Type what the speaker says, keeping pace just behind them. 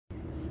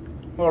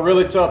Well, a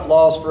really tough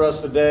loss for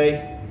us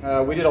today.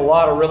 We did a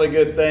lot of really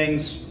good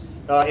things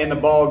in the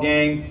ball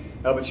game,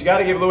 but you got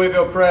to give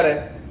Louisville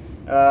credit.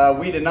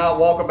 We did not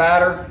walk a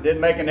batter,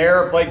 didn't make an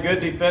error, played good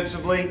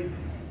defensively,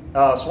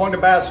 swung the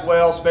bats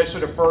well,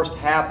 especially the first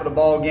half of the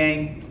ball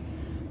game.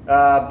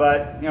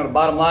 But the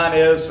bottom line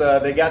is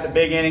they got the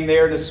big inning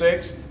there in the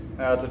sixth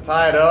to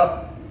tie it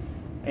up,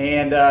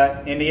 and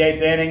in the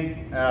eighth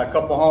inning, a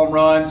couple home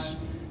runs,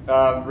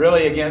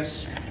 really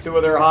against two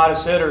of their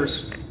hottest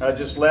hitters.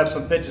 Just left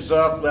some pitches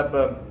up, left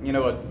a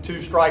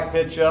two-strike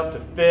pitch up to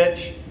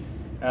Fitch,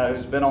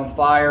 who's been on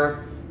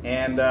fire,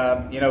 and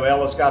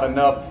Ellis got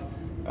enough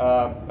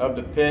of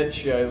the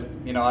pitch. I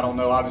don't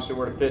know obviously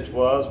where the pitch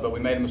was, but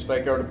we made a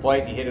mistake over the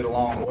plate and he hit it a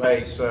long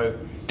way. So,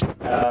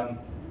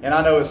 and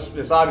I know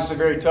it's obviously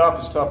very tough.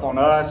 It's tough on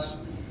us,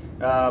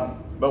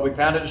 but we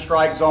pounded the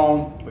strike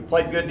zone. We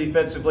played good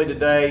defensively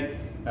today.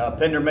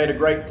 Pinder made a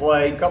great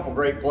play, a couple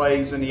great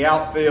plays in the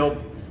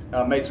outfield,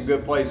 made some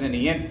good plays in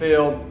the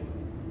infield.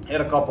 Hit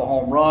a couple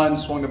home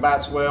runs, swung the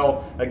bats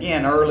well,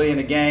 again, early in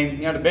the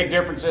game. The big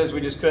difference is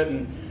we just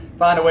couldn't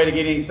find a way to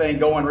get anything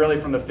going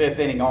really from the fifth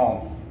inning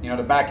on.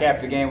 The back half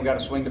of the game, we got to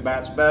swing the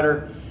bats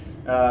better.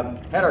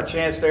 Had our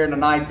chance there in the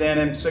ninth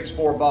inning,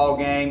 6-4 ball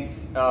game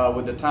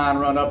with the tying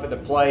run up at the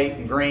plate,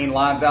 and Green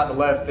lines out to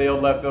left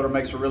field. Left fielder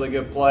makes a really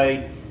good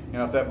play.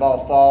 If that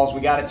ball falls,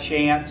 we got a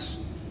chance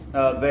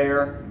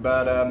there.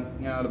 But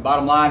the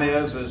bottom line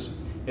is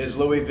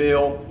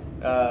Louisville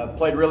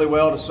played really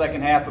well the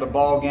second half of the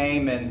ball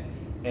game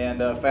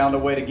and found a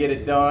way to get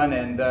it done.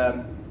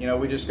 And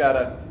we just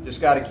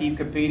gotta keep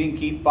competing,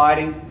 keep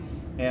fighting,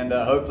 and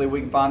hopefully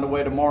we can find a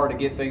way tomorrow to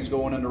get things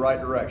going in the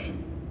right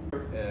direction.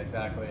 Yeah,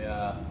 exactly.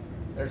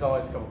 There's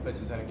always a couple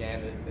pitches in a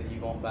game that you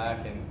want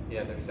back, and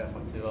yeah, there's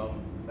definitely two of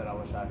them that I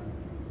wish I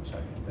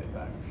could take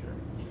back for sure.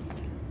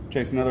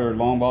 Chase, another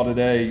long ball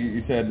today. You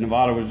said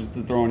Nevada was just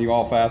throwing you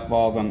all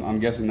fastballs. I'm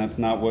guessing that's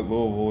not what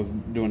Louisville was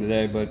doing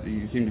today, but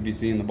you seem to be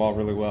seeing the ball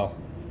really well.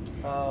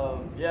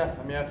 Yeah,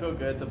 I feel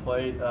good at the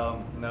plate.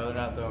 No, they're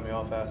not throwing me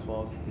all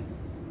fastballs.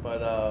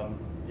 But,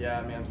 yeah,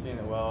 I'm seeing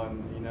it well.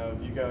 And,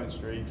 you go in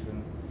streaks,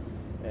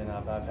 and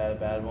I've had a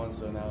bad one,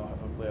 so now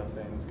hopefully I'll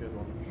stay in this good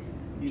one.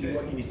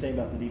 What can you say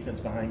about the defense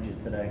behind you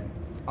today?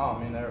 Oh,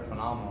 they were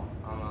phenomenal.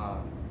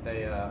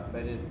 They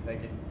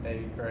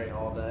did great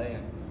all day,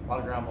 and a lot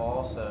of ground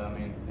balls. So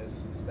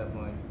it's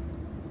definitely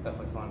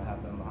fun to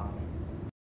have them behind me.